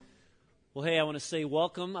Well, hey, I want to say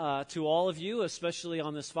welcome to all of you, especially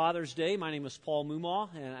on this Father's Day. My name is Paul Mumaw,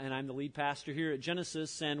 and I'm the lead pastor here at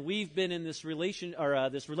Genesis. And we've been in this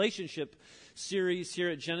relationship series here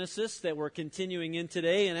at Genesis that we're continuing in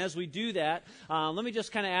today. And as we do that, let me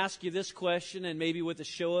just kind of ask you this question, and maybe with a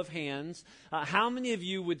show of hands: how many of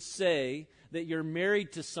you would say that you're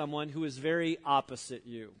married to someone who is very opposite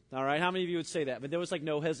you? All right, how many of you would say that? But there was like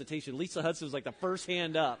no hesitation. Lisa Hudson was like the first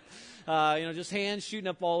hand up. Just hands shooting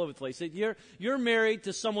up all over the place. You're married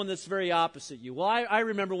to someone that's very opposite you. Well, I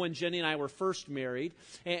remember when Jenny and I were first married,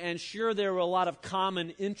 and sure, there were a lot of common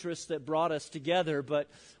interests that brought us together, but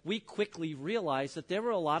we quickly realized that there were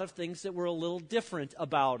a lot of things that were a little different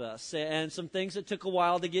about us, and some things that took a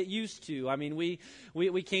while to get used to. I mean, we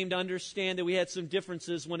came to understand that we had some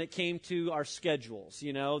differences when it came to our schedules.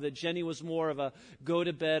 You know, that Jenny was more of a go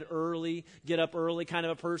to bed early, get up early kind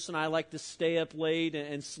of a person. I like to stay up late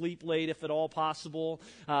and sleep late if at all possible.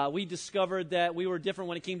 We discovered that we were different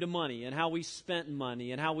when it came to money and how we spent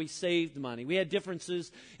money and how we saved money. We had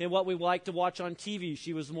differences in what we liked to watch on TV.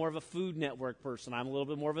 She was more of a Food Network person. I'm a little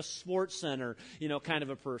bit more of a Sports Center, kind of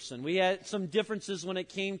a person. We had some differences when it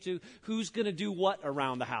came to who's going to do what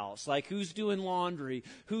around the house, like who's doing laundry,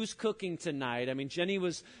 who's cooking tonight. I mean, Jenny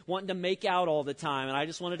was wanting to make out all the time, and I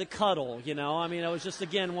just wanted to cuddle, I mean, it was just,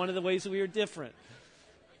 again, one of the ways that we were different.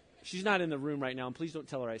 She's not in the room right now, and please don't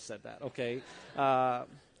tell her I said that, okay?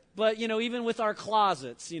 But, even with our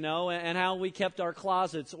closets, and how we kept our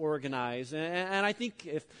closets organized. And I think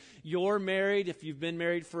if you're married, if you've been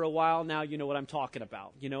married for a while now, you know what I'm talking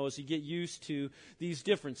about, as you get used to these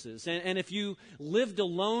differences. And if you lived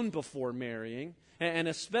alone before marrying, and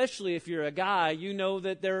especially if you're a guy, you know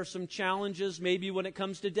that there are some challenges maybe when it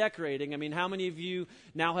comes to decorating. I mean, how many of you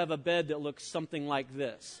now have a bed that looks something like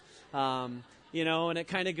this? And it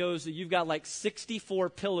kind of goes that you've got like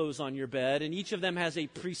 64 pillows on your bed, and each of them has a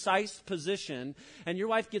precise position, and your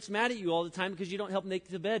wife gets mad at you all the time because you don't help make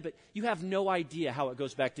the bed, but you have no idea how it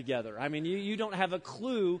goes back together. I mean, you don't have a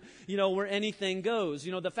clue, where anything goes.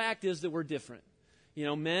 The fact is that we're different.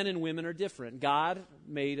 Men and women are different. God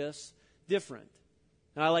made us different.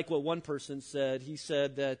 And I like what one person said. He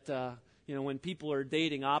said that, when people are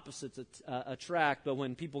dating, opposites attract, but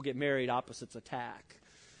when people get married, opposites attack.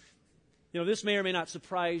 This may or may not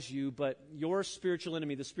surprise you, but your spiritual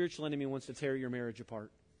enemy, the spiritual enemy, wants to tear your marriage apart.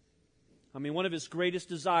 I mean, one of his greatest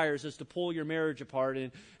desires is to pull your marriage apart,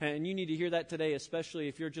 and you need to hear that today, especially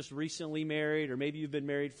if you're just recently married or maybe you've been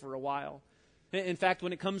married for a while. In fact,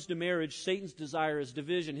 when it comes to marriage, Satan's desire is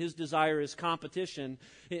division. His desire is competition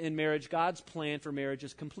in marriage. God's plan for marriage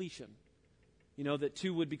is completion. That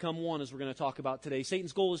two would become one, as we're going to talk about today.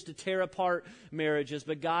 Satan's goal is to tear apart marriages,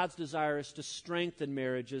 but God's desire is to strengthen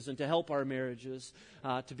marriages and to help our marriages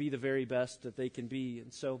to be the very best that they can be.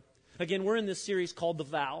 And so, again, we're in this series called The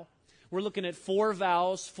Vow. We're looking at 4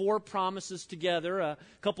 vows, 4 promises together, a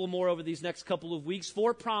couple more over these next couple of weeks.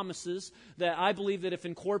 4 promises that I believe that if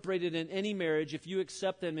incorporated in any marriage, if you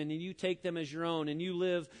accept them and you take them as your own and you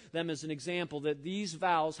live them as an example, that these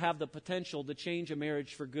vows have the potential to change a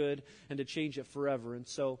marriage for good and to change it forever. And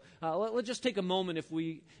so let's just take a moment, if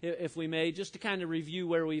we may, just to kind of review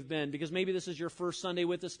where we've been, because maybe this is your first Sunday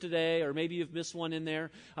with us today, or maybe you've missed one in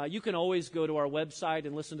there. You can always go to our website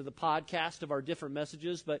and listen to the podcast of our different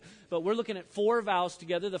messages, but we're looking at 4 vows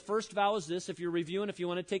together. The first vow is this. If you're reviewing, if you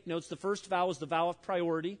want to take notes, the first vow is the vow of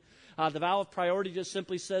priority. The vow of priority just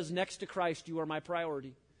simply says, next to Christ, you are my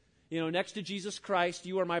priority. Next to Jesus Christ,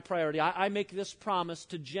 you are my priority. I make this promise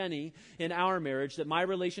to Jenny in our marriage that my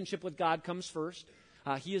relationship with God comes first.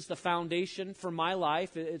 He is the foundation for my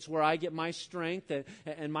life. It's where I get my strength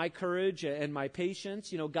and my courage and my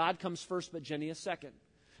patience. God comes first, but Jenny is second.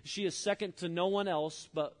 She is second to no one else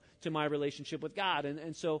but to my relationship with God.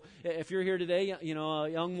 And so if you're here today, a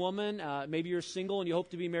young woman, maybe you're single and you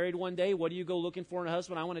hope to be married one day, what do you go looking for in a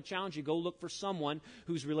husband? I want to challenge you. Go look for someone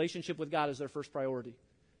whose relationship with God is their first priority.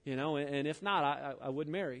 And if not, I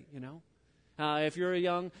wouldn't marry, If you're a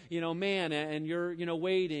young, man and you're,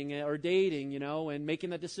 waiting or dating, and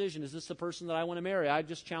making that decision, is this the person that I want to marry? I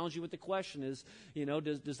just challenge you with the question is,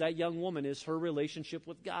 does that young woman, is her relationship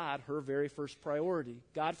with God her very first priority?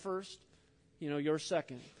 God first, you're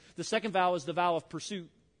second. The second vow is the vow of pursuit.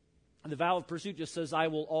 The vow of pursuit just says, I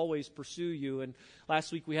will always pursue you. And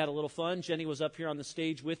last week we had a little fun. Jenny was up here on the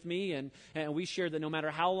stage with me, and we shared that no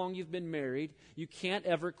matter how long you've been married, you can't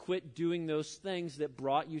ever quit doing those things that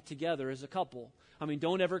brought you together as a couple. I mean,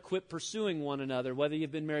 don't ever quit pursuing one another, whether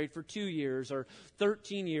you've been married for 2 years or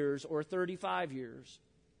 13 years or 35 years.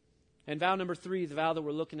 And vow number 3, the vow that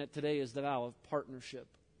we're looking at today, is the vow of partnership.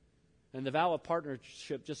 And the vow of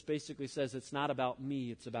partnership just basically says it's not about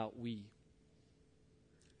me, it's about we.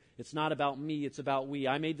 It's not about me, it's about we.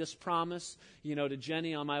 I made this promise, to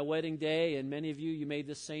Jenny on my wedding day, and many of you made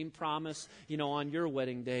the same promise, on your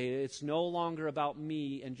wedding day. It's no longer about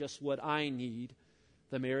me and just what I need.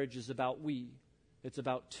 The marriage is about we. It's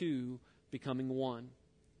about two becoming one.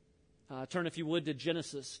 Turn, if you would, to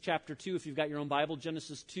Genesis chapter 2, if you've got your own Bible.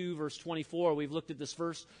 Genesis 2, verse 24. We've looked at this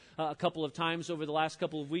verse a couple of times over the last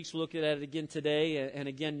couple of weeks. We'll look at it again today and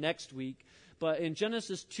again next week. But in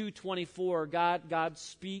Genesis 2:24, God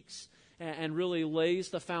speaks and really lays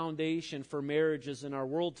the foundation for marriages in our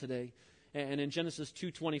world today. And in Genesis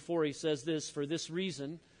 2:24, he says this, "For this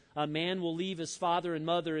reason, a man will leave his father and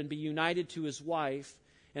mother and be united to his wife,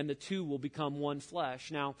 and the two will become one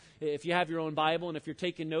flesh." Now, if you have your own Bible and if you're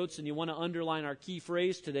taking notes and you want to underline our key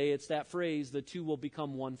phrase today, it's that phrase, the two will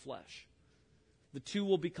become one flesh. The two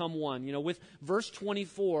will become one. With verse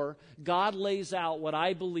 24, God lays out what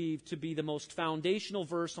I believe to be the most foundational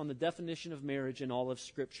verse on the definition of marriage in all of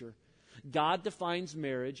Scripture. God defines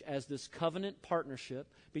marriage as this covenant partnership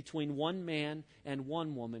between one man and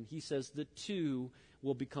one woman. He says the two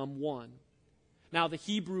will become one. Now, the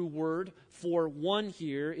Hebrew word for one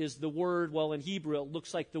here is the word, well, in Hebrew it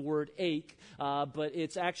looks like the word ek, but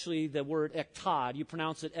it's actually the word ektad. You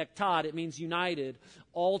pronounce it ektad. It means united,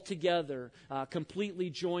 all together, completely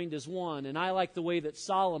joined as one. And I like the way that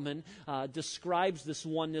Solomon describes this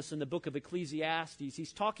oneness in the book of Ecclesiastes.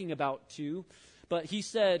 He's talking about two. But he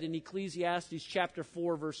said in Ecclesiastes chapter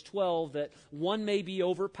 4, verse 12, that one may be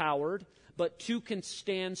overpowered, but two can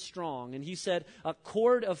stand strong. And he said, a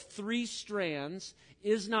cord of 3 strands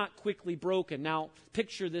is not quickly broken. Now,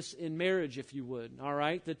 picture this in marriage, if you would, all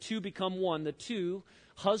right? The two become one. The two,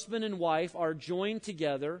 husband and wife, are joined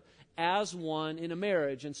together as one in a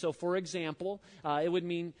marriage. And so, for example, it would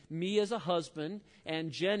mean me as a husband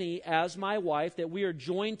and Jenny as my wife, that we are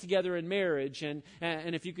joined together in marriage. And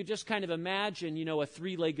if you could just kind of imagine, a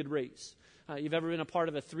 3-legged race. You've ever been a part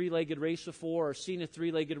of a 3-legged race before or seen a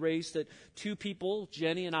 3-legged race that two people,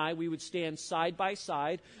 Jenny and I, we would stand side by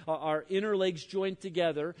side, our inner legs joined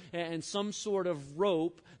together, and some sort of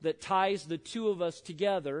rope that ties the two of us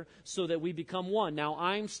together so that we become one. Now,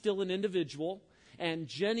 I'm still an individual, and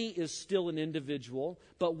Jenny is still an individual,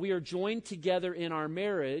 but we are joined together in our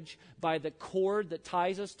marriage by the cord that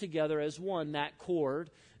ties us together as one, that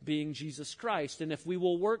cord being Jesus Christ. And if we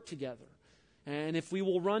will work together, and if we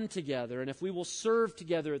will run together, and if we will serve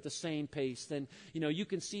together at the same pace, then, you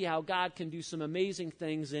can see how God can do some amazing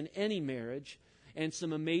things in any marriage and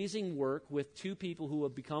some amazing work with two people who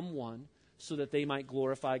have become one so that they might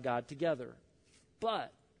glorify God together.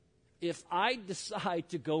 But if I decide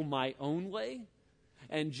to go my own way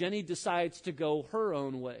and Jenny decides to go her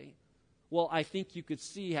own way, well, I think you could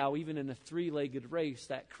see how even in a 3-legged race,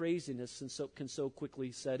 that craziness can so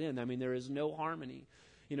quickly set in. I mean, there is no harmony.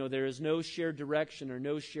 There is no shared direction or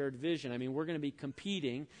no shared vision. I mean, we're going to be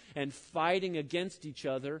competing and fighting against each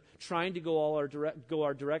other, trying to go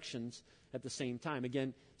our directions at the same time.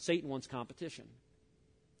 Again, Satan wants competition.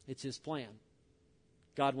 It's his plan.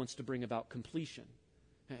 God wants to bring about completion.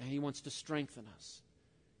 He wants to strengthen us.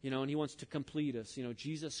 And he wants to complete us.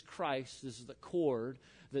 Jesus Christ is the cord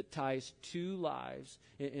that ties two lives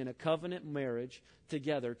in a covenant marriage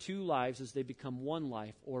together. Two lives as they become one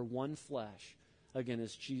life or one flesh. Again,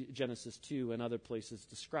 as Genesis 2 and other places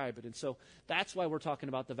describe it. And so that's why we're talking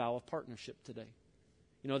about the vow of partnership today.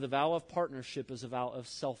 The vow of partnership is a vow of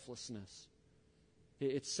selflessness.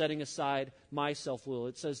 It's setting aside my self-will.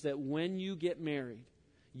 It says that when you get married,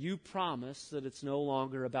 you promise that it's no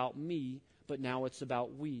longer about me, but now it's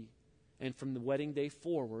about we. And from the wedding day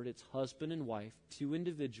forward, it's husband and wife, two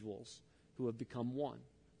individuals who have become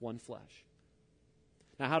one flesh.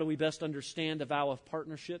 Now, how do we best understand the vow of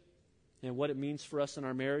partnership and what it means for us in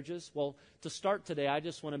our marriages? Well, to start today, I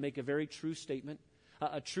just want to make a very true statement,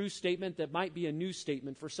 a true statement that might be a new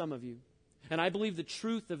statement for some of you. And I believe the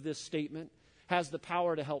truth of this statement has the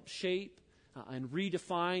power to help shape and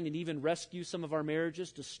redefine and even rescue some of our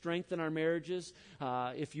marriages, to strengthen our marriages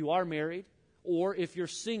if you are married or if you're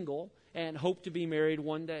single and hope to be married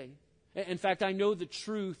one day. In fact, I know the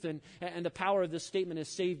truth and the power of this statement has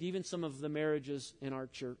saved even some of the marriages in our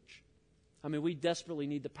church. I mean, we desperately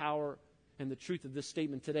need the power and the truth of this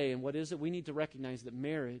statement today. And what is it? We need to recognize that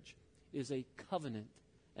marriage is a covenant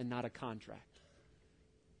and not a contract.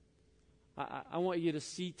 I want you to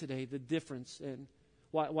see today the difference in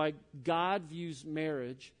why God views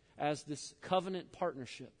marriage as this covenant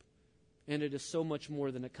partnership, and it is so much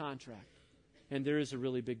more than a contract. And there is a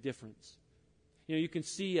really big difference. You know, you can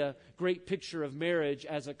see a great picture of marriage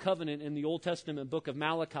as a covenant in the Old Testament book of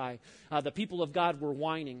Malachi. The people of God were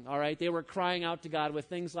whining, all right? They were crying out to God with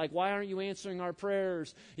things like, why aren't you answering our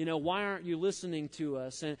prayers? You know, why aren't you listening to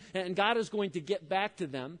us? And God is going to get back to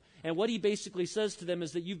them. And what he basically says to them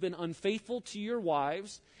is that you've been unfaithful to your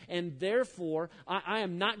wives, and therefore I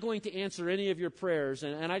am not going to answer any of your prayers.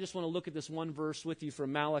 And I just want to look at this one verse with you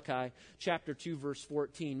from Malachi chapter 2, verse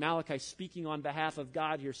 14. Malachi, speaking on behalf of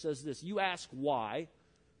God here, says this: you ask why.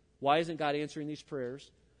 Why isn't God answering these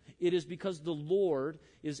prayers? It is because the Lord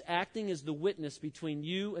is acting as the witness between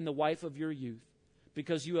you and the wife of your youth,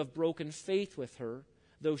 because you have broken faith with her,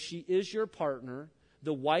 though she is your partner,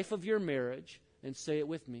 the wife of your marriage, and say it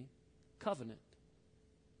with me, covenant.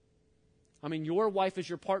 I mean, your wife is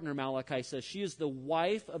your partner, Malachi says. She is the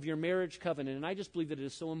wife of your marriage covenant. And I just believe that it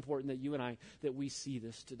is so important that you and I, that we see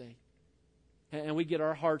this today. And we get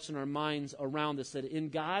our hearts and our minds around this, that in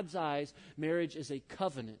God's eyes, marriage is a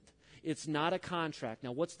covenant. It's not a contract.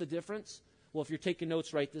 Now, what's the difference? Well, if you're taking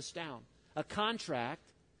notes, write this down. A contract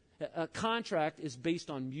is based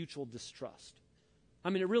on mutual distrust. I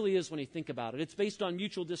mean, it really is when you think about it. It's based on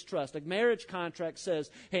mutual distrust. A marriage contract says,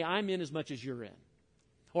 hey, I'm in as much as you're in.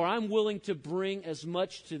 Or I'm willing to bring as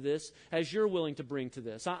much to this as you're willing to bring to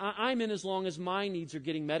this. I'm in as long as my needs are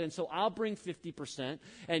getting met, and so I'll bring 50%,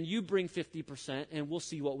 and you bring 50%, and we'll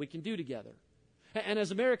see what we can do together. And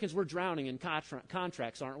as Americans, we're drowning in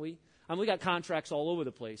contracts, aren't we? I mean, we got contracts all over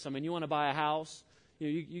the place. I mean, you want to buy a house,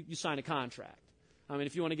 you sign a contract. I mean,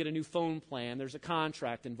 if you want to get a new phone plan, there's a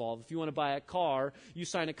contract involved. If you want to buy a car, you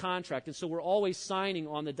sign a contract. And so we're always signing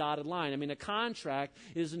on the dotted line. I mean, a contract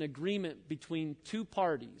is an agreement between two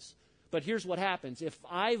parties. But here's what happens. If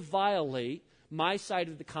I violate my side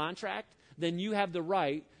of the contract, then you have the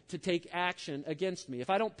right to take action against me. If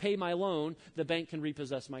I don't pay my loan, the bank can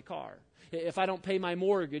repossess my car. If I don't pay my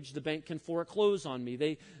mortgage, the bank can foreclose on me.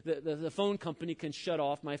 The phone company can shut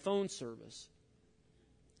off my phone service.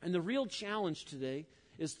 And the real challenge today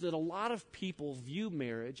is that a lot of people view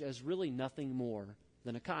marriage as really nothing more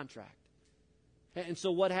than a contract. And so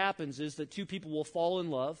what happens is that two people will fall in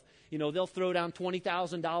love. You know, they'll throw down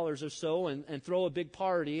 $20,000 or so and throw a big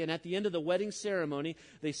party. And at the end of the wedding ceremony,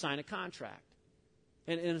 they sign a contract.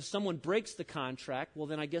 And if someone breaks the contract, well,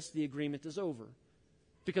 then I guess the agreement is over.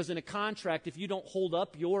 Because in a contract, if you don't hold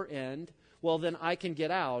up your end, well, then I can get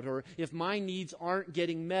out. Or if my needs aren't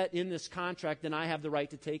getting met in this contract, then I have the right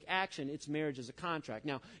to take action. It's marriage as a contract.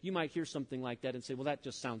 Now, you might hear something like that and say, well, that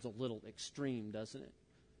just sounds a little extreme, doesn't it?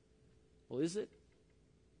 Well, is it?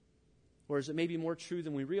 Or is it maybe more true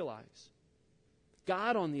than we realize?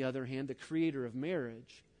 God, on the other hand, the creator of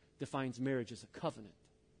marriage, defines marriage as a covenant.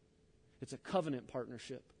 It's a covenant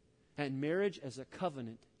partnership. And marriage as a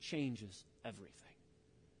covenant changes everything.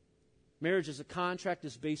 Marriage as a contract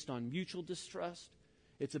is based on mutual distrust.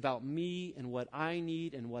 It's about me and what I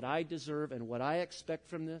need and what I deserve and what I expect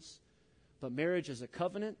from this. But marriage as a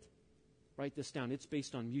covenant, write this down, it's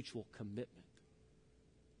based on mutual commitment.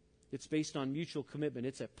 It's based on mutual commitment.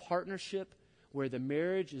 It's a partnership where the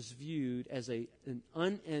marriage is viewed as an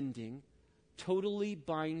unending, totally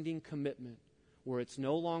binding commitment where it's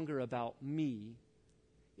no longer about me,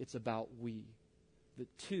 it's about we. The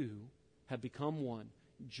two have become one,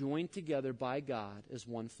 joined together by God as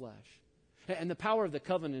one flesh. And the power of the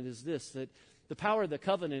covenant is this, that the power of the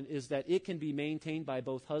covenant is that it can be maintained by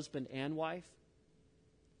both husband and wife,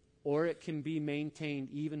 or it can be maintained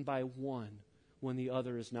even by one when the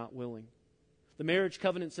other is not willing. The marriage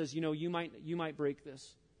covenant says, you might break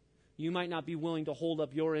this. You might not be willing to hold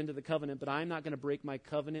up your end of the covenant, but I'm not going to break my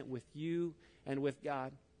covenant with you and with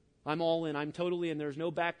God. I'm all in. I'm totally in. There's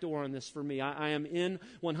no back door on this for me. I am in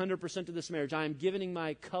 100% of this marriage. I am giving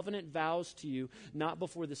my covenant vows to you, not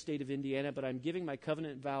before the state of Indiana, but I'm giving my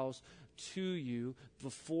covenant vows to you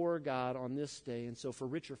before God on this day. And so for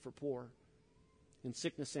rich or for poor, in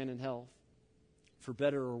sickness and in health, for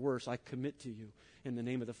better or worse, I commit to you in the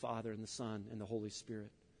name of the Father and the Son and the Holy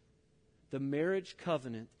Spirit. The marriage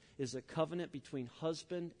covenant is a covenant between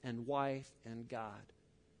husband and wife and God,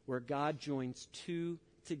 where God joins two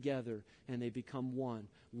together and they become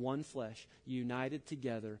one flesh, united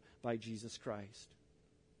together by Jesus Christ.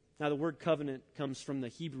 Now, the word covenant comes from the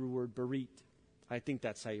Hebrew word berit. I think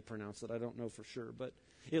that's how you pronounce it. I don't know for sure, but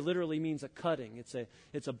it literally means a cutting.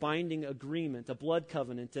 It's a binding agreement, a blood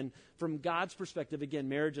covenant. And from God's perspective, again,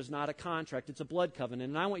 marriage is not a contract. It's a blood covenant.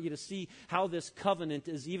 And I want you to see how this covenant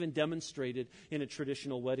is even demonstrated in a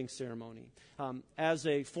traditional wedding ceremony. As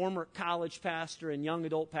a former college pastor and young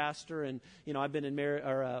adult pastor, and I've been in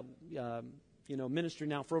ministry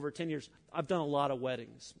now for over 10 years, I've done a lot of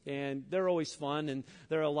weddings, and they're always fun, and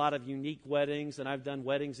there are a lot of unique weddings, and I've done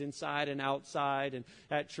weddings inside and outside and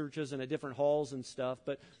at churches and at different halls and stuff.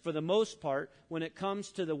 But for the most part, when it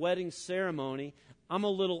comes to the wedding ceremony, I'm a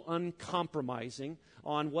little uncompromising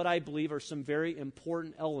on what I believe are some very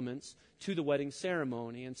important elements to the wedding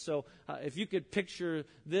ceremony. And so if you could picture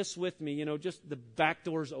this with me, just the back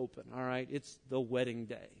door's open, all right? It's the wedding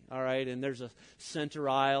day, all right? And there's a center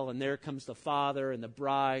aisle, and there comes the father and the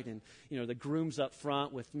bride, and, the groom's up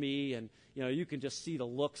front with me, and, you can just see the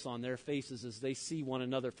looks on their faces as they see one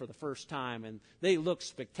another for the first time, and they look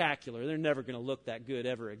spectacular. They're never going to look that good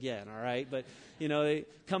ever again, all right? But, they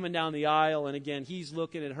coming down the aisle, and again, he's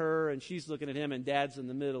looking at her, and she's looking at him, and Dad's in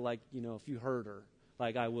the middle like, if you heard her,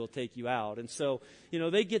 like, I will take you out. And so,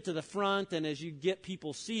 they get to the front, and as you get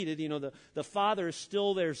people seated, the father is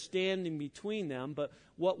still there standing between them, but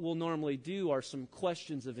what we'll normally do are some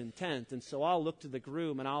questions of intent. And so I'll look to the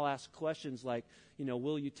groom, and I'll ask questions like,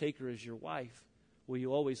 will you take her as your wife? Will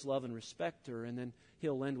you always love and respect her? And then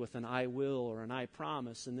he'll end with an I will or an I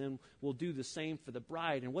promise, and then we'll do the same for the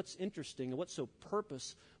bride. And what's interesting and what's so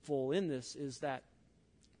purposeful in this is that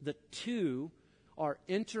the two are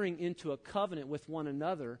entering into a covenant with one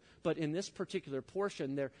another, but in this particular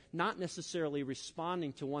portion, they're not necessarily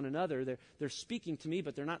responding to one another. They're speaking to me,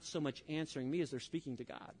 but they're not so much answering me as they're speaking to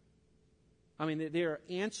God. I mean, they're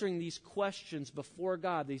answering these questions before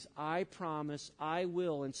God, these I promise, I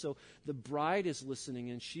will. And so the bride is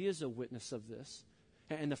listening, and she is a witness of this.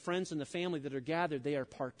 And the friends and the family that are gathered, they are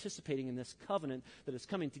participating in this covenant that is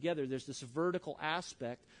coming together. There's this vertical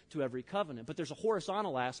aspect to every covenant. But there's a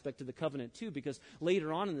horizontal aspect to the covenant too, because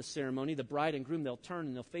later on in the ceremony, the bride and groom, they'll turn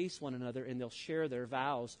and they'll face one another, and they'll share their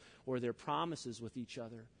vows or their promises with each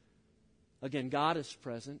other. Again, God is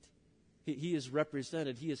present. He is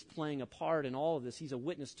represented. He is playing a part in all of this. He's a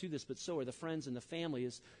witness to this, but so are the friends and the family,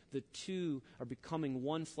 as the two are becoming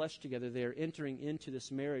one flesh together. They are entering into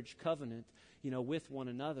this marriage covenant, with one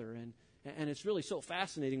another. And it's really so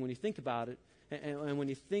fascinating when you think about it, and when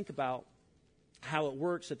you think about how it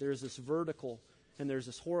works, that there's this vertical and there's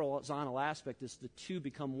this horizontal aspect, as the two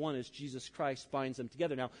become one as Jesus Christ binds them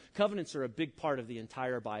together. Now, covenants are a big part of the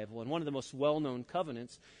entire Bible, and one of the most well-known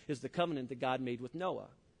covenants is the covenant that God made with Noah.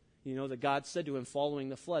 That God said to him following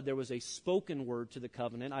the flood, there was a spoken word to the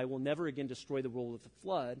covenant, I will never again destroy the world with the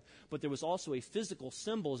flood. But there was also a physical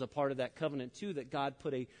symbol as a part of that covenant too, that God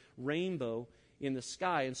put a rainbow in the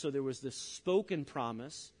sky. And so there was this spoken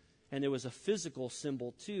promise, and there was a physical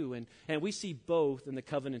symbol too. And we see both in the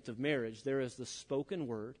covenant of marriage. There is the spoken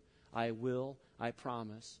word, I will, I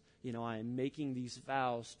promise. I am making these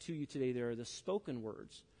vows to you today. There are the spoken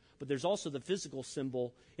words. But there's also the physical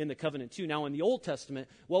symbol in the covenant too. Now, in the Old Testament,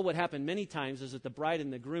 what would happen many times is that the bride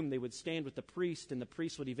and the groom, they would stand with the priest, and the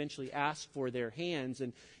priest would eventually ask for their hands,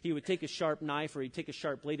 and he would take a sharp knife or he'd take a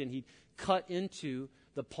sharp blade, and he'd cut into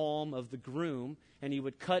the palm of the groom, and he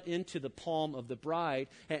would cut into the palm of the bride,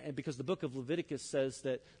 and because the book of Leviticus says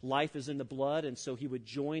that life is in the blood, and so he would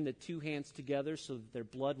join the two hands together so that their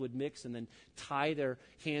blood would mix, and then tie their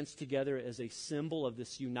hands together as a symbol of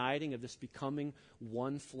this uniting, of this becoming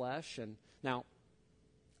one flesh. And now,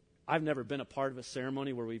 I've never been a part of a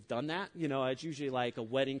ceremony where we've done that. It's usually like a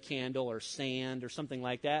wedding candle or sand or something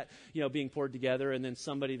like that, being poured together, and then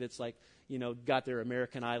somebody that's like, got their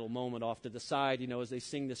American Idol moment off to the side, as they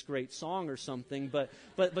sing this great song or something. But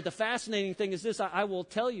the fascinating thing is this. I will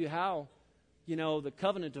tell you how, the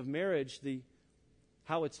covenant of marriage,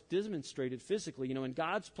 how it's demonstrated physically. In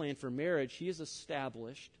God's plan for marriage, He has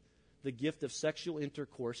established the gift of sexual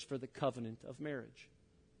intercourse for the covenant of marriage.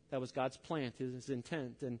 That was God's plan, His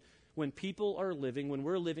intent. And when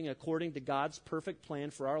we're living according to God's perfect plan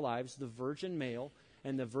for our lives, the virgin male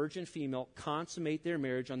and the virgin female consummate their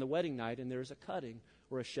marriage on the wedding night, and there's a cutting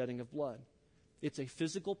or a shedding of blood. It's a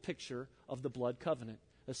physical picture of the blood covenant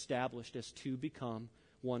established as two become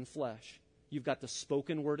one flesh. You've got the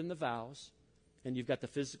spoken word in the vows, and you've got the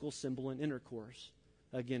physical symbol in intercourse.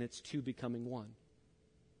 Again, it's two becoming one.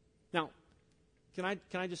 Now, can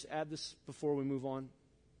I just add this before we move on?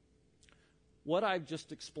 What I've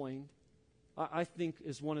just explained, I think,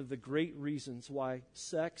 is one of the great reasons why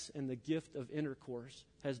sex and the gift of intercourse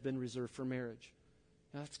has been reserved for marriage.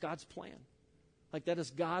 Now, that's God's plan. That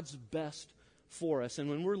is God's best for us. And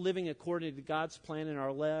when we're living according to God's plan in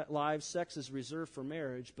our lives, sex is reserved for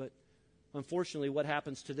marriage. But unfortunately, what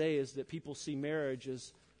happens today is that people see marriage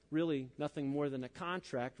as really nothing more than a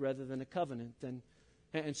contract rather than a covenant.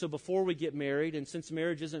 And so before we get married, and since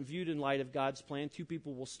marriage isn't viewed in light of God's plan, two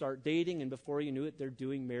people will start dating, and before you knew it, they're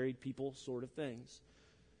doing married people sort of things.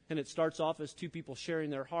 And it starts off as two people sharing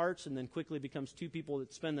their hearts, and then quickly becomes two people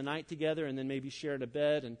that spend the night together and then maybe sharing a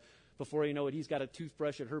bed. And before you know it, he's got a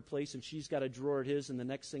toothbrush at her place and she's got a drawer at his. And the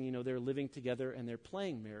next thing you know, they're living together and they're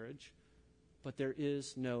playing marriage. But there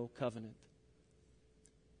is no covenant.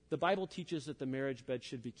 The Bible teaches that the marriage bed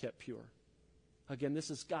should be kept pure. Again,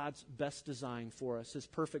 this is God's best design for us, His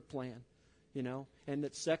perfect plan. And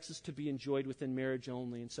that sex is to be enjoyed within marriage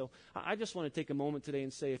only. And so I just want to take a moment today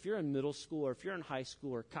and say, if you're in middle school or if you're in high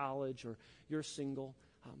school or college or you're single,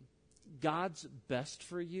 God's best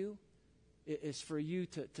for you is for you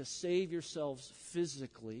to save yourselves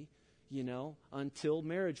physically, until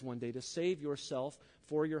marriage one day, to save yourself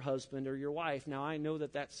for your husband or your wife. Now, I know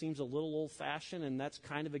that seems a little old-fashioned, and that's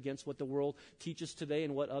kind of against what the world teaches today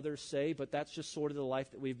and what others say, but that's just sort of the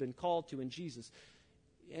life that we've been called to in Jesus.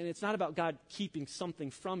 And it's not about God keeping something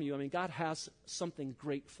from you. I mean, God has something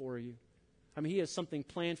great for you. I mean, He has something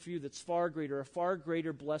planned for you that's far greater, a far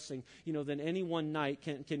greater blessing, than any one night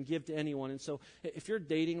can give to anyone. And so if you're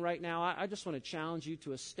dating right now, I just want to challenge you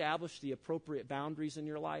to establish the appropriate boundaries in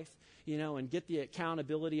your life, and get the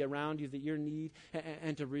accountability around you that you need,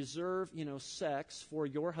 and to reserve, sex for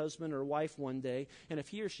your husband or wife one day. And if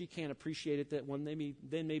he or she can't appreciate it, then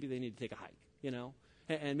maybe they need to take a hike,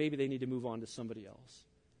 and maybe they need to move on to somebody else.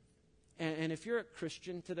 And if you're a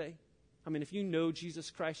Christian today, I mean, if you know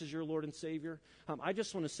Jesus Christ as your Lord and Savior, I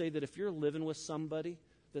just want to say that if you're living with somebody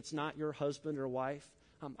that's not your husband or wife,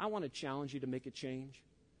 I want to challenge you to make a change.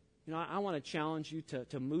 I want to challenge you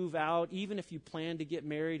to move out, even if you plan to get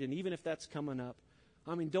married and even if that's coming up.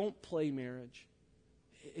 I mean, don't play marriage.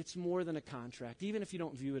 It's more than a contract, even if you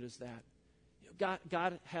don't view it as that.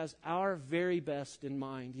 God has our very best in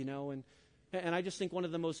mind, And I just think one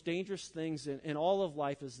of the most dangerous things in all of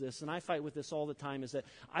life is this, and I fight with this all the time, is that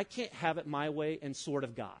I can't have it my way and sort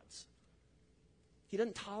of God's. He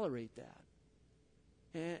doesn't tolerate that.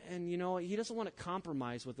 And He doesn't want to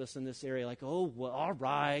compromise with us in this area, like, oh, well, all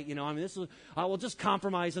right, I will just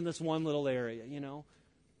compromise in this one little area,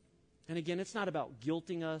 And again, it's not about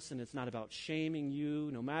guilting us, and it's not about shaming you,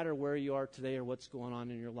 no matter where you are today or what's going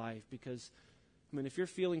on in your life, because if you're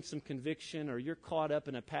feeling some conviction or you're caught up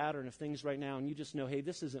in a pattern of things right now and you just know, hey,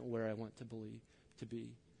 this isn't where I want to be. The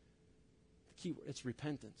key word, it's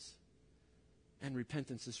repentance. And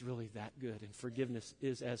repentance is really that good. And forgiveness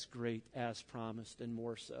is as great as promised and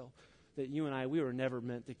more so. That you and I, we were never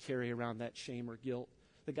meant to carry around that shame or guilt.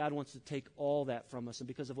 That God wants to take all that from us. And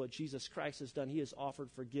because of what Jesus Christ has done, He has offered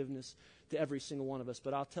forgiveness to every single one of us.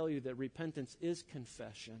 But I'll tell you that repentance is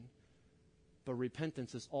confession. But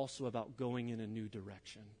repentance is also about going in a new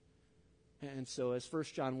direction. And so as 1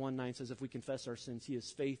 John 1:9 says, if we confess our sins, He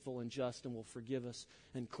is faithful and just and will forgive us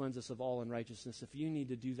and cleanse us of all unrighteousness. If you need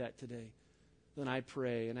to do that today, then I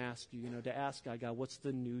pray and ask you, to ask God, what's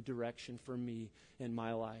the new direction for me in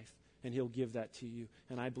my life? And He'll give that to you.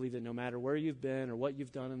 And I believe that no matter where you've been or what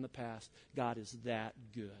you've done in the past, God is that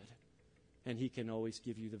good. And He can always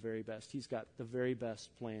give you the very best. He's got the very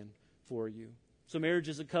best plan for you. So marriage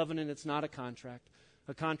is a covenant. It's not a contract.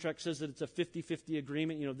 A contract says that it's a 50-50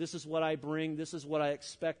 agreement. This is what I bring. This is what I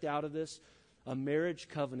expect out of this. A marriage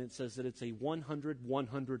covenant says that it's a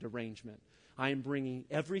 100-100 arrangement. I am bringing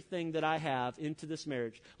everything that I have into this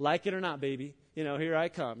marriage. Like it or not, baby. Here I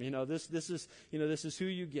come. This is who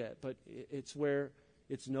you get. But it's where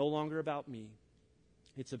it's no longer about me.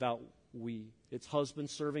 It's about we. It's husband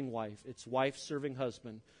serving wife. It's wife serving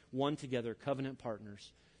husband. One together, covenant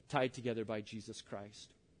partners, tied together by Jesus Christ.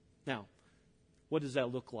 Now, what does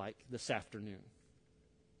that look like this afternoon?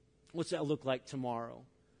 What's that look like tomorrow?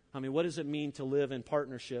 What does it mean to live in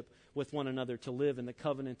partnership with one another, to live in the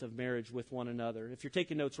covenant of marriage with one another? If you're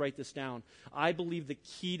taking notes, write this down. I believe the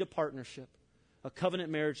key to partnership, a covenant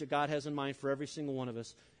marriage that God has in mind for every single one of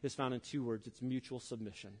us, is found in two words. It's mutual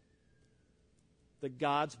submission. That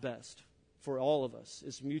God's best for all of us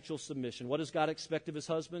is mutual submission. What does God expect of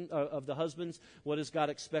of the husbands? What does God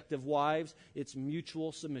expect of wives? It's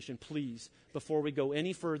mutual submission. Please, before we go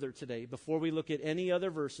any further today, before we look at any other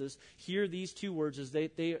verses, hear these two words as they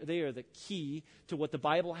are the key to what the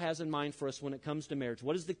Bible has in mind for us when it comes to marriage.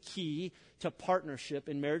 What is the key to partnership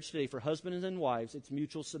in marriage today for husbands and wives? It's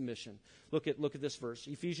mutual submission. Look at this verse.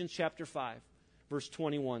 Ephesians chapter 5, verse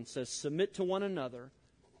 21 says, submit to one another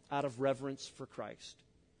out of reverence for Christ.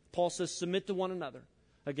 Paul says, submit to one another.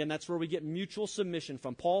 Again, that's where we get mutual submission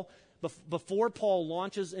from. Before Paul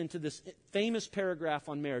launches into this famous paragraph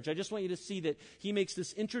on marriage, I just want you to see that he makes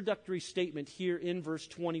this introductory statement here in verse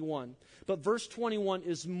 21. But verse 21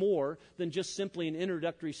 is more than just simply an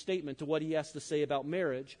introductory statement to what he has to say about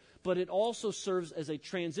marriage, but it also serves as a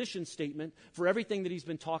transition statement for everything that he's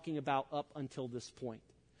been talking about up until this point.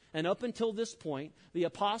 And up until this point, the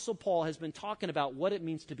Apostle Paul has been talking about what it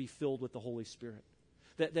means to be filled with the Holy Spirit.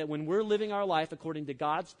 That when we're living our life according to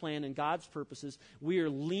God's plan and God's purposes, we are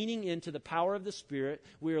leaning into the power of the Spirit.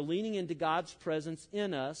 We are leaning into God's presence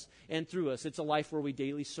in us and through us. It's a life where we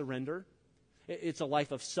daily surrender. It's a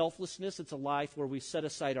life of selflessness. It's a life where we set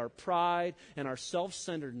aside our pride and our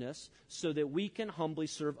self-centeredness so that we can humbly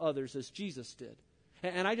serve others as Jesus did.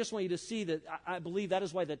 And I just want you to see that I believe that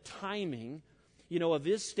is why the timing, of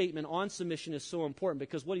his statement on submission is so important,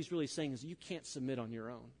 because what he's really saying is you can't submit on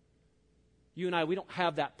your own. You and I, we don't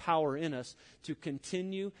have that power in us to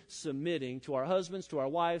continue submitting to our husbands, to our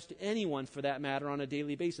wives, to anyone for that matter on a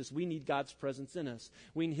daily basis. We need God's presence in us.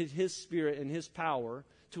 We need His Spirit and His power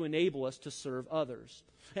to enable us to serve others.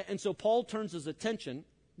 And so Paul turns his attention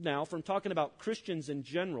now from talking about Christians in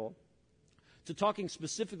general to talking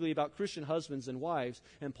specifically about Christian husbands and wives,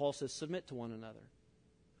 and Paul says, submit to one another.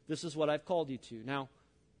 This is what I've called you to. Now,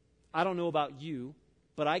 I don't know about you,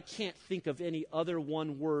 but I can't think of any other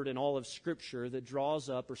one word in all of Scripture that draws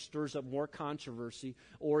up or stirs up more controversy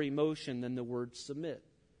or emotion than the word submit.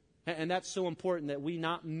 And that's so important that we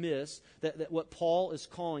not miss that what Paul is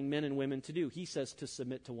calling men and women to do. He says to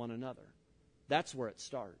submit to one another. That's where it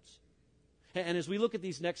starts. And as we look at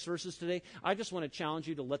these next verses today, I just want to challenge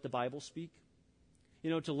you to let the Bible speak.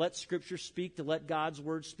 To let Scripture speak, to let God's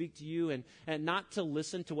Word speak to you, and not to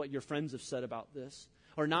listen to what your friends have said about this,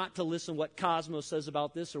 or not to listen what Cosmo says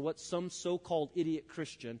about this, or what some so-called idiot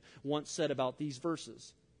Christian once said about these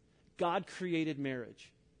verses. God created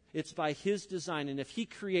marriage. It's by His design, and if He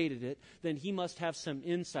created it, then He must have some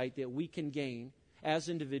insight that we can gain as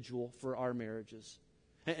individual for our marriages.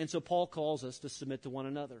 And so Paul calls us to submit to one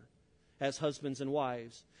another as husbands and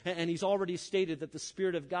wives. And he's already stated that the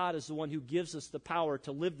Spirit of God is the one who gives us the power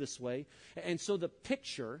to live this way. And so the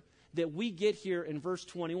picture that we get here in verse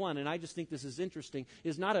 21, and I just think this is interesting,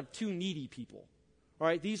 is not of two needy people. All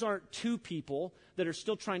right, these aren't two people that are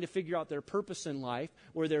still trying to figure out their purpose in life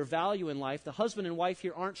or their value in life. The husband and wife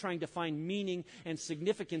here aren't trying to find meaning and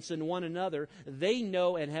significance in one another. They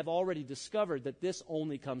know and have already discovered that this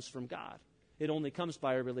only comes from God. It only comes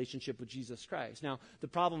by a relationship with Jesus Christ. Now, the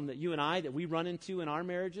problem that you and I, that we run into in our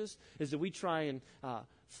marriages, is that we try and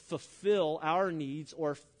fulfill our needs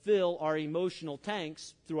or fill our emotional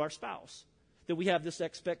tanks through our spouse. That we have this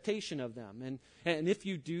expectation of them. And if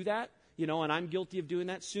you do that, and I'm guilty of doing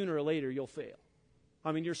that, sooner or later you'll fail.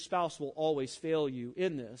 I mean, your spouse will always fail you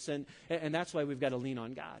in this. And that's why we've got to lean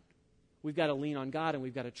on God. We've got to lean on God, and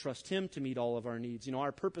we've got to trust Him to meet all of our needs.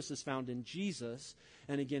 Our purpose is found in Jesus.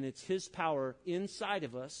 And again, it's His power inside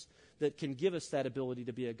of us that can give us that ability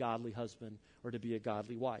to be a godly husband or to be a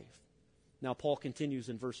godly wife. Now, Paul continues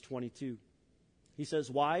in verse 22. He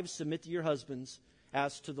says, wives, submit to your husbands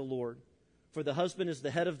as to the Lord. For the husband is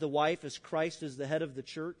the head of the wife, as Christ is the head of the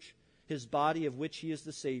church, His body, of which He is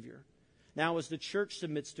the Savior. Now, as the church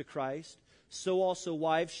submits to Christ, so also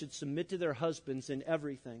wives should submit to their husbands in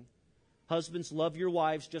everything. Husbands, love your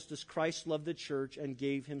wives just as Christ loved the church and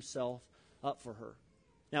gave Himself up for her.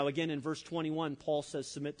 Now, again, in verse 21, Paul says,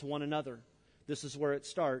 submit to one another. This is where it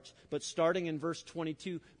starts. But starting in verse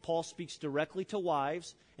 22, Paul speaks directly to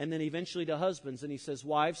wives and then eventually to husbands. And he says,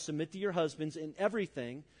 wives, submit to your husbands in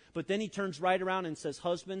everything. But then he turns right around and says,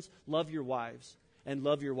 husbands, love your wives. And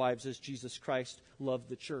love your wives as Jesus Christ loved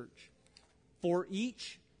the church. For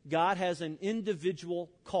each, God has an individual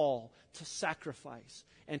call to sacrifice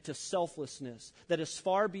and to selflessness that is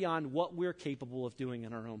far beyond what we're capable of doing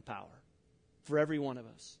in our own power. For every one of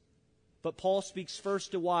us. But Paul speaks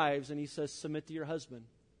first to wives, and he says, submit to your husband.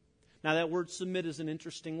 Now, that word submit is an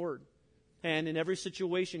interesting word. And in every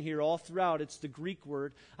situation here, all throughout, it's the Greek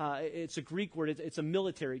word. It's a Greek word. It's a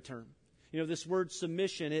military term. This word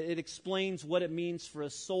submission, it explains what it means for a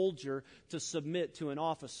soldier to submit to an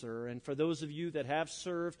officer. And for those of you that have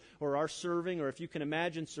served or are serving, or if you can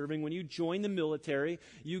imagine serving, when you join the military,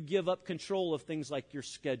 you give up control of things like your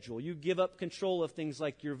schedule. You give up control of things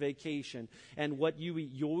like your vacation. And what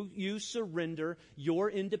you surrender your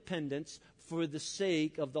independence for the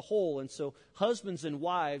sake of the whole. And so husbands and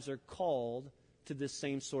wives are called to this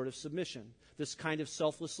same sort of submission, this kind of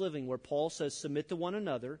selfless living where Paul says submit to one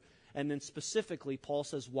another. And then specifically, Paul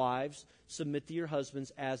says, wives, submit to your husbands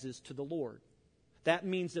as is to the Lord. That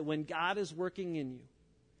means that when God is working in you,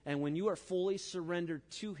 and when you are fully surrendered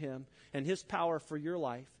to Him and His power for your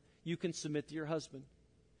life, you can submit to your husband.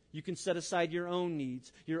 You can set aside your own needs,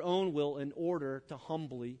 your own will, in order to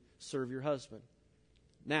humbly serve your husband.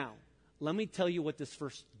 Now, let me tell you what this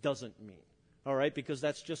verse doesn't mean, all right, because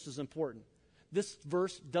that's just as important. This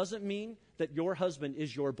verse doesn't mean that your husband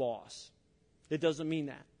is your boss. It doesn't mean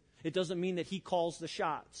that. It doesn't mean that he calls the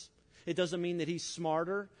shots. It doesn't mean that he's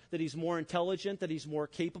smarter, that he's more intelligent, that he's more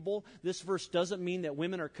capable. This verse doesn't mean that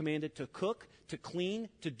women are commanded to cook, to clean,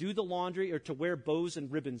 to do the laundry, or to wear bows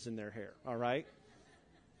and ribbons in their hair, all right?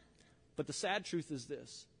 But the sad truth is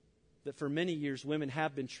this, that for many years women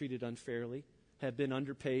have been treated unfairly, have been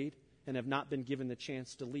underpaid, and have not been given the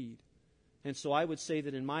chance to lead. And so I would say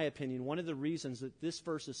that, in my opinion, one of the reasons that this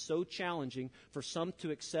verse is so challenging for some to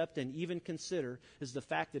accept and even consider is the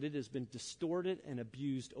fact that it has been distorted and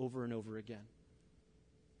abused over and over again.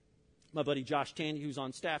 My buddy Josh Tandy, who's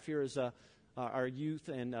on staff here, is our youth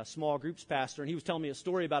and small groups pastor, and he was telling me a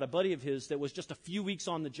story about a buddy of his that was just a few weeks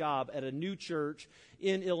on the job at a new church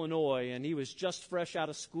in Illinois, and he was just fresh out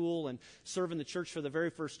of school and serving the church for the very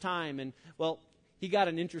first time. And, well, he got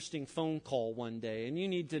an interesting phone call one day, and you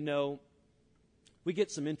need to know, we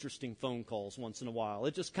get some interesting phone calls once in a while.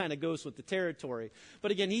 It just kind of goes with the territory.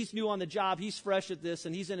 But again, he's new on the job. He's fresh at this,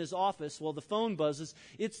 and he's in his office. Well, the phone buzzes.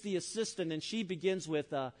 It's the assistant, and she begins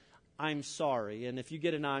with, "I'm sorry." And if you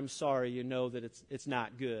get an "I'm sorry," you know that it's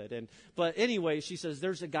not good. But anyway, she says,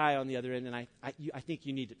 "There's a guy on the other end, and I think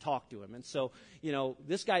you need to talk to him." And so,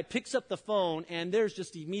 this guy picks up the phone, and there's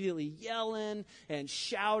just immediately yelling and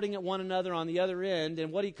shouting at one another on the other end.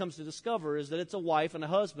 And what he comes to discover is that it's a wife and a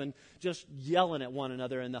husband just yelling at one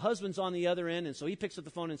another. And the husband's on the other end, and so he picks up the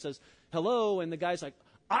phone and says, "Hello," and the guy's like,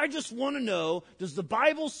 "I just want to know, does the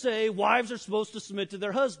Bible say wives are supposed to submit to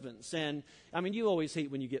their husbands?" And, you always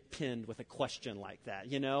hate when you get pinned with a question like that,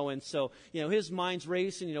 And so, his mind's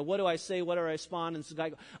racing, what do I say, what do I respond? And so the guy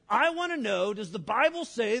goes, "I want to know, does the Bible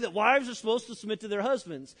say that wives are supposed to submit to their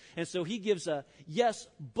husbands?" And so he gives a yes,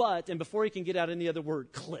 but, and before he can get out any other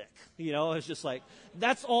word, click. It's just like,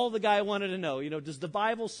 that's all the guy wanted to know. Does the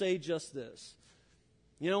Bible say just this?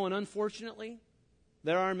 And unfortunately,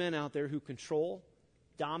 there are men out there who control,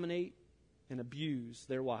 dominate, and abuse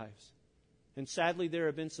their wives. And sadly, there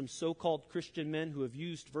have been some so-called Christian men who have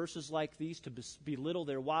used verses like these to belittle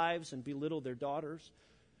their wives and belittle their daughters.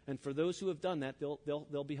 And for those who have done that,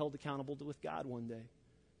 they'll be held accountable with God one day.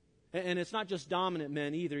 And it's not just dominant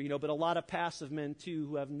men either, but a lot of passive men too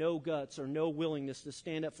who have no guts or no willingness to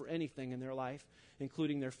stand up for anything in their life,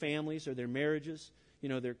 including their families or their marriages,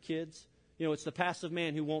 their kids. It's the passive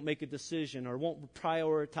man who won't make a decision or won't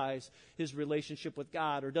prioritize his relationship with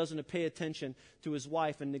God or doesn't pay attention to his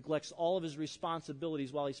wife and neglects all of his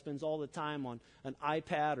responsibilities while he spends all the time on an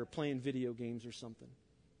iPad or playing video games or something.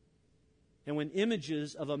 And when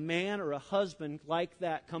images of a man or a husband like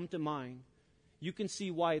that come to mind, you can see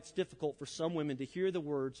why it's difficult for some women to hear the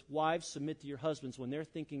words, "Wives, submit to your husbands," when they're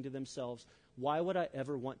thinking to themselves, "Why would I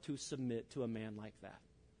ever want to submit to a man like that?"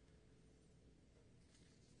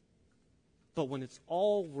 But when it's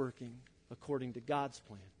all working according to God's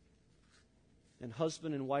plan, and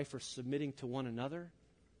husband and wife are submitting to one another,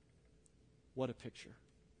 what a picture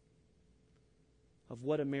of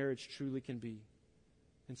what a marriage truly can be.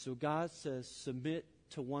 And so God says, submit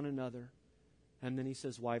to one another. And then he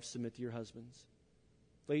says, wives, submit to your husbands.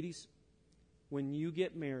 Ladies, when you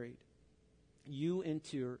get married, you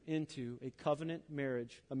enter into a covenant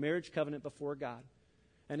marriage, a marriage covenant before God.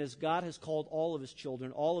 And as God has called all of his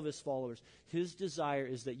children, all of his followers, his desire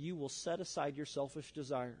is that you will set aside your selfish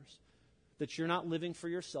desires, that you're not living for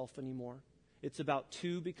yourself anymore. It's about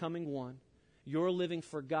two becoming one. You're living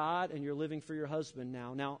for God and you're living for your husband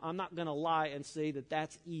now. Now, I'm not going to lie and say that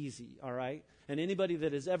that's easy, all right? And anybody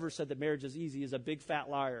that has ever said that marriage is easy is a big fat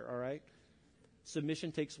liar, all right?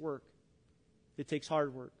 Submission takes work. It takes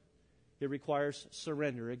hard work. It requires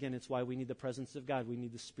surrender. Again, it's why we need the presence of God. We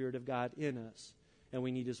need the Spirit of God in us. And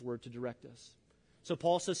we need his word to direct us. So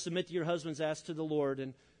Paul says, submit to your husbands as to the Lord.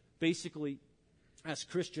 And basically, as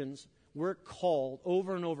Christians, we're called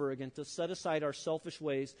over and over again to set aside our selfish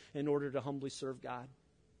ways in order to humbly serve God.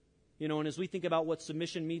 And as we think about what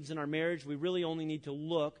submission means in our marriage, we really only need to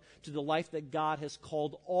look to the life that God has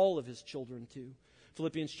called all of his children to.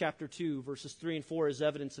 Philippians chapter 2, verses 3 and 4 is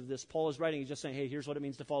evidence of this. Paul is writing, he's just saying, hey, here's what it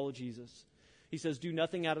means to follow Jesus. He says, do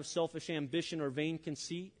nothing out of selfish ambition or vain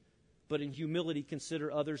conceit, but in humility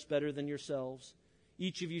consider others better than yourselves.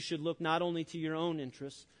 Each of you should look not only to your own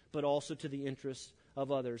interests, but also to the interests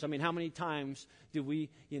of others. I mean, how many times do we,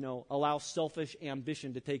 allow selfish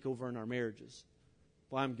ambition to take over in our marriages?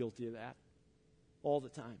 Well, I'm guilty of that all the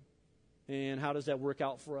time. And how does that work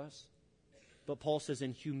out for us? But Paul says,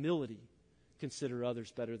 in humility, consider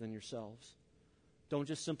others better than yourselves. Don't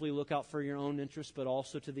just simply look out for your own interests, but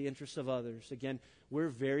also to the interests of others. Again, we're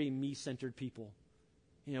very me-centered people.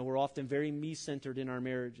 We're often very me-centered in our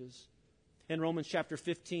marriages. In Romans chapter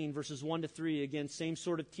 15, verses 1 to 3, again, same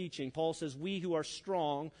sort of teaching. Paul says, we who are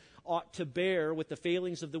strong ought to bear with the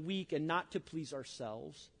failings of the weak and not to please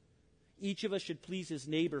ourselves. Each of us should please his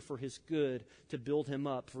neighbor for his good, to build him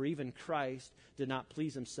up. For even Christ did not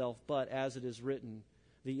please himself, but as it is written,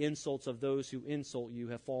 the insults of those who insult you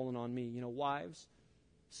have fallen on me. You know, wives,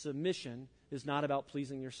 submission is not about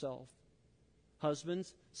pleasing yourself.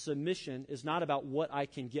 Husbands, submission is not about what I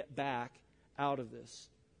can get back out of this.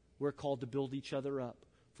 We're called to build each other up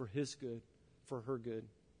for his good, for her good.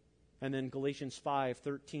 And then Galatians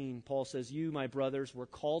 5:13, Paul says, you, my brothers, were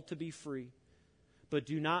called to be free, but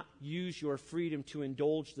do not use your freedom to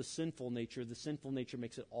indulge the sinful nature. The sinful nature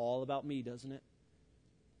makes it all about me, doesn't it?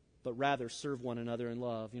 But rather serve one another in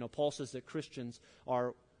love. You know, Paul says that Christians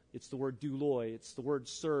are, it's the word douloi, it's the word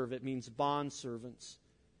serve, it means bondservants.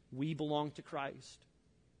 We belong to Christ.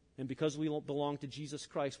 And because we belong to Jesus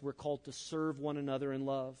Christ, we're called to serve one another in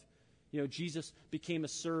love. You know, Jesus became a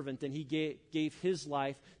servant, and he gave his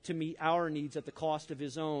life to meet our needs at the cost of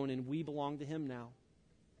his own, and we belong to him now.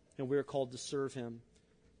 And we're called to serve him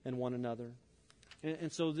and one another.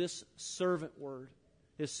 And so this servant word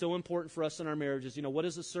is so important for us in our marriages. You know, what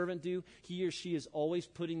does a servant do? He or she is always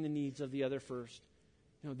putting the needs of the other first.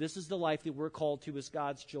 You know, this is the life that we're called to as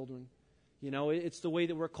God's children. You know, it's the way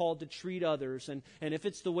that we're called to treat others. And if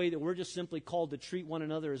it's the way that we're just simply called to treat one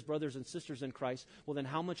another as brothers and sisters in Christ, well, then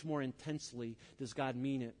how much more intensely does God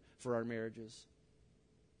mean it for our marriages?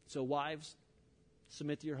 So wives,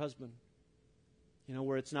 submit to your husband. You know,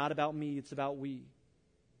 where it's not about me, it's about we.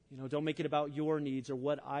 You know, don't make it about your needs or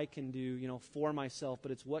what I can do, you know, for myself,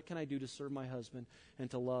 but it's what can I do to serve my husband and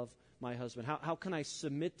to love my husband? How can I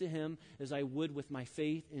submit to him as I would with my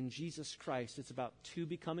faith in Jesus Christ? It's about two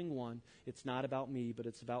becoming one. It's not about me, but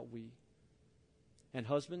it's about we. And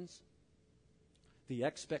husbands, the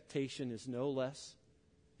expectation is no less.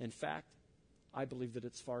 In fact, I believe that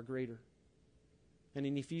it's far greater. And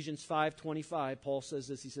in Ephesians 5:25, Paul says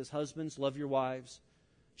this. He says, husbands, love your wives,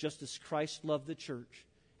 just as Christ loved the church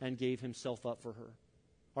and gave himself up for her.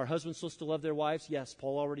 Are husbands supposed to love their wives? Yes,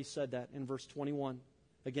 Paul already said that in verse 21.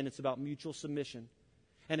 Again, it's about mutual submission.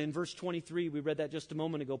 And in verse 23, we read that just a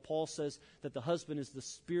moment ago, Paul says that the husband is the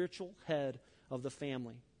spiritual head of the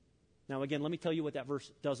family. Now again, let me tell you what that verse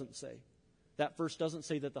doesn't say. That verse doesn't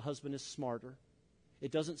say that the husband is smarter.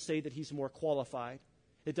 It doesn't say that he's more qualified.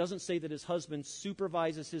 It doesn't say that his husband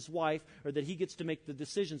supervises his wife or that he gets to make the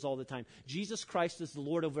decisions all the time. Jesus Christ is the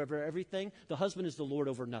Lord over everything. The husband is the Lord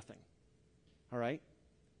over nothing. All right?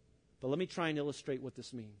 But let me try and illustrate what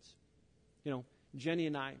this means. You know, Jenny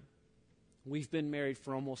and I, we've been married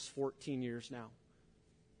for almost 14 years now.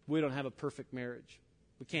 We don't have a perfect marriage.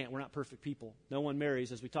 We can't. We're not perfect people. No one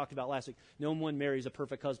marries, as we talked about last week, no one marries a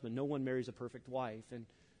perfect husband. No one marries a perfect wife.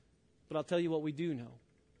 But I'll tell you what we do know.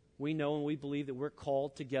 We know and we believe that we're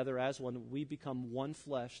called together as one. We become one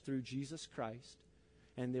flesh through Jesus Christ,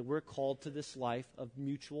 and that we're called to this life of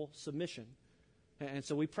mutual submission. And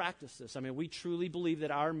so we practice this. I mean, we truly believe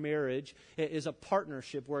that our marriage is a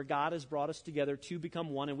partnership where God has brought us together to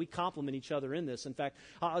become one, and we complement each other in this. In fact,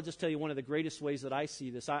 I'll just tell you one of the greatest ways that I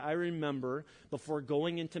see this. I remember before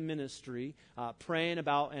going into ministry, praying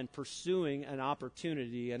about and pursuing an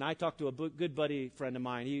opportunity. And I talked to a good buddy friend of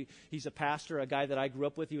mine. He's a pastor, a guy that I grew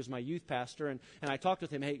up with. He was my youth pastor. And I talked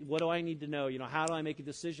with him, hey, what do I need to know? You know, how do I make a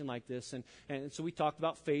decision like this? And so we talked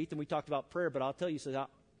about faith and we talked about prayer. But I'll tell you, he said,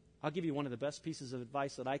 I'll give you one of the best pieces of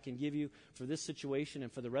advice that I can give you for this situation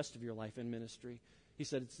and for the rest of your life in ministry. He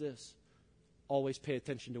said, it's this. Always pay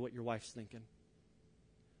attention to what your wife's thinking.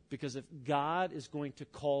 Because if God is going to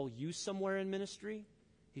call you somewhere in ministry,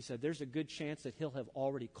 he said, there's a good chance that he'll have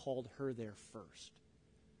already called her there first.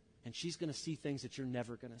 And she's going to see things that you're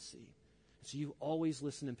never going to see. So you always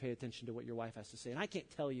listen and pay attention to what your wife has to say. And I can't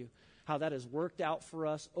tell you how that has worked out for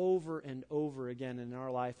us over and over again in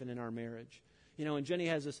our life and in our marriage. You know, and Jenny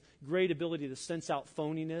has this great ability to sense out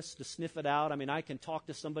phoniness, to sniff it out. I mean, I can talk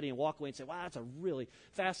to somebody and walk away and say, wow, that's a really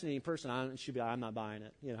fascinating person. And she'll be like, I'm not buying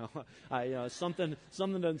it. You know, something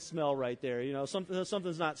doesn't smell right there. You know,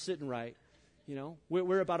 something's not sitting right. You know,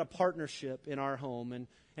 we're about a partnership in our home,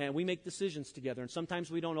 and we make decisions together. And sometimes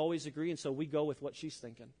we don't always agree, and so we go with what she's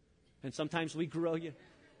thinking. And sometimes we grow you.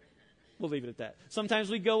 We'll leave it at that.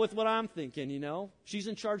 Sometimes we go with what I'm thinking, you know. She's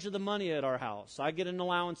in charge of the money at our house. I get an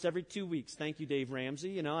allowance every 2 weeks. Thank you, Dave Ramsey.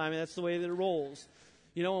 You know, I mean, that's the way that it rolls.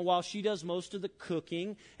 You know, and while she does most of the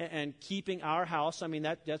cooking and keeping our house, I mean,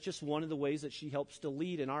 that's just one of the ways that she helps to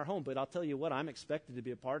lead in our home. But I'll tell you what, I'm expected to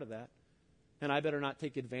be a part of that. And I better not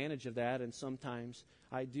take advantage of that, and sometimes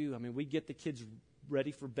I do. I mean, we get the kids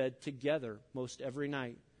ready for bed together most every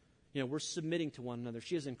night. You know, we're submitting to one another.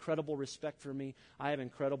 She has incredible respect for me. I have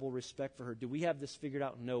incredible respect for her. Do we have this figured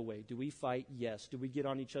out? No way. Do we fight? Yes. Do we get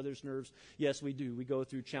on each other's nerves? Yes, we do. We go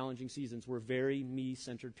through challenging seasons. We're very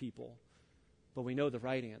me-centered people. But we know the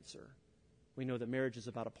right answer. We know that marriage is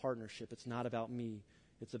about a partnership. It's not about me.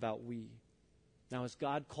 It's about we. Now, has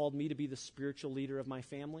God called me to be the spiritual leader of my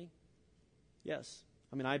family? Yes.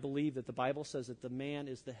 I mean, I believe that the Bible says that the man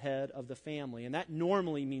is the head of the family. And that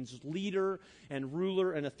normally means leader and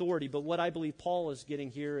ruler and authority. But what I believe Paul is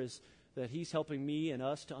getting here is that he's helping me and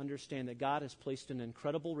us to understand that God has placed an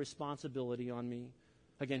incredible responsibility on me.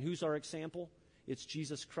 Again, who's our example? It's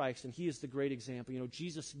Jesus Christ, and he is the great example. You know,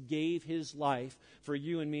 Jesus gave his life for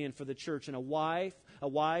you and me and for the church. And a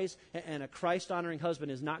wise and a Christ-honoring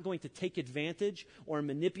husband is not going to take advantage or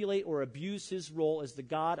manipulate or abuse his role as the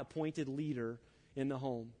God-appointed leader in the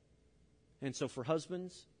home. And so for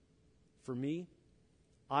husbands, for me,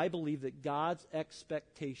 I believe that God's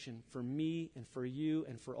expectation for me and for you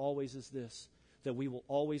and for always is this, that we will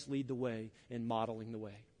always lead the way in modeling the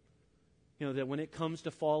way. You know, that when it comes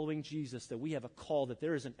to following Jesus, that we have a call, that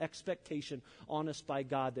there is an expectation on us by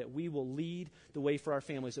God that we will lead the way for our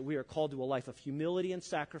families, that we are called to a life of humility and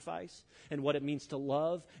sacrifice, and what it means to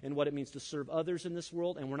love, and what it means to serve others in this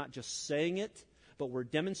world. And we're not just saying it, but we're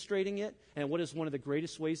demonstrating it. And what is one of the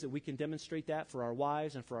greatest ways that we can demonstrate that for our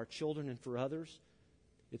wives and for our children and for others?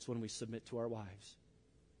 It's when we submit to our wives,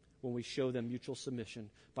 when we show them mutual submission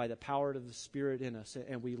by the power of the Spirit in us,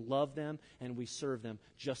 and we love them and we serve them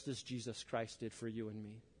just as Jesus Christ did for you and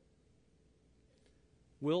me.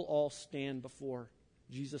 We'll all stand before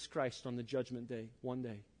Jesus Christ on the judgment day, one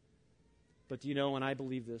day. But do you know, and I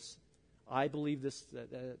believe this,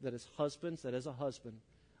 that as husbands, that as a husband,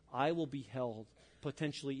 I will be held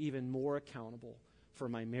potentially even more accountable for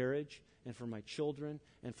my marriage and for my children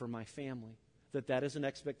and for my family. That is an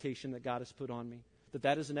expectation that God has put on me.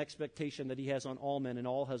 That is an expectation that he has on all men and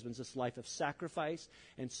all husbands, this life of sacrifice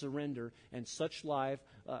and surrender and such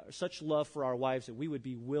love for our wives that we would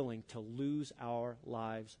be willing to lose our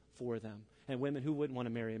lives for them. And women, who wouldn't want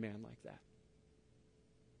to marry a man like that?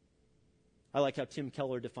 I like how Tim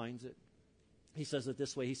Keller defines it. He says it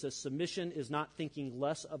this way. He says, submission is not thinking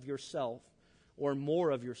less of yourself or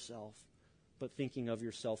more of yourself, but thinking of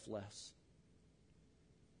yourself less.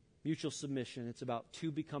 Mutual submission, it's about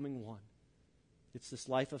two becoming one. It's this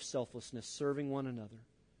life of selflessness, serving one another,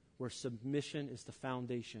 where submission is the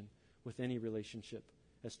foundation with any relationship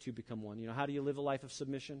as two become one. You know, how do you live a life of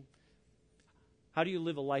submission? How do you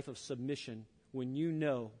live a life of submission when you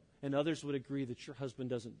know, and others would agree, that your husband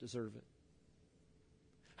doesn't deserve it?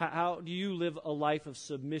 How do you live a life of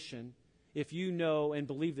submission if you know and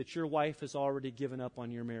believe that your wife has already given up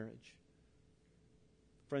on your marriage?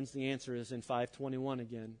 Friends, the answer is in 5:21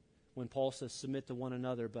 again, when Paul says, submit to one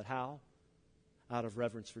another, but how? Out of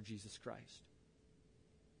reverence for Jesus Christ.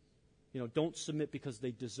 You know, don't submit because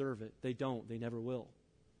they deserve it. They don't. They never will.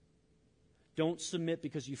 Don't submit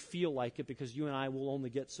because you feel like it, because you and I will only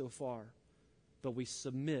get so far. But we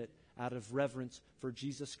submit out of reverence for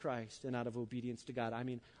Jesus Christ and out of obedience to God. I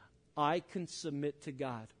mean, I can submit to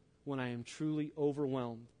God when I am truly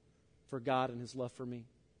overwhelmed for God and his love for me.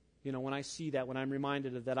 You know, when I see that, when I'm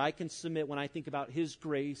reminded of that, I can submit when I think about his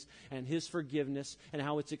grace and his forgiveness and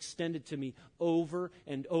how it's extended to me over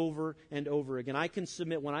and over and over again. I can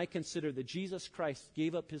submit when I consider that Jesus Christ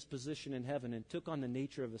gave up his position in heaven and took on the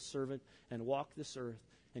nature of a servant and walked this earth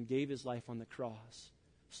and gave his life on the cross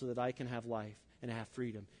so that I can have life and have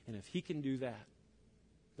freedom. And if he can do that,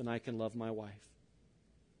 then I can love my wife.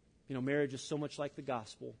 You know, marriage is so much like the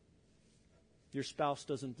gospel. Your spouse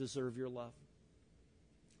doesn't deserve your love.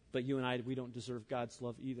 But you and I, we don't deserve God's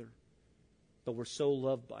love either. But we're so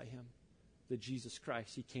loved by him that Jesus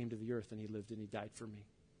Christ, he came to the earth and he lived and he died for me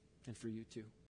and for you too.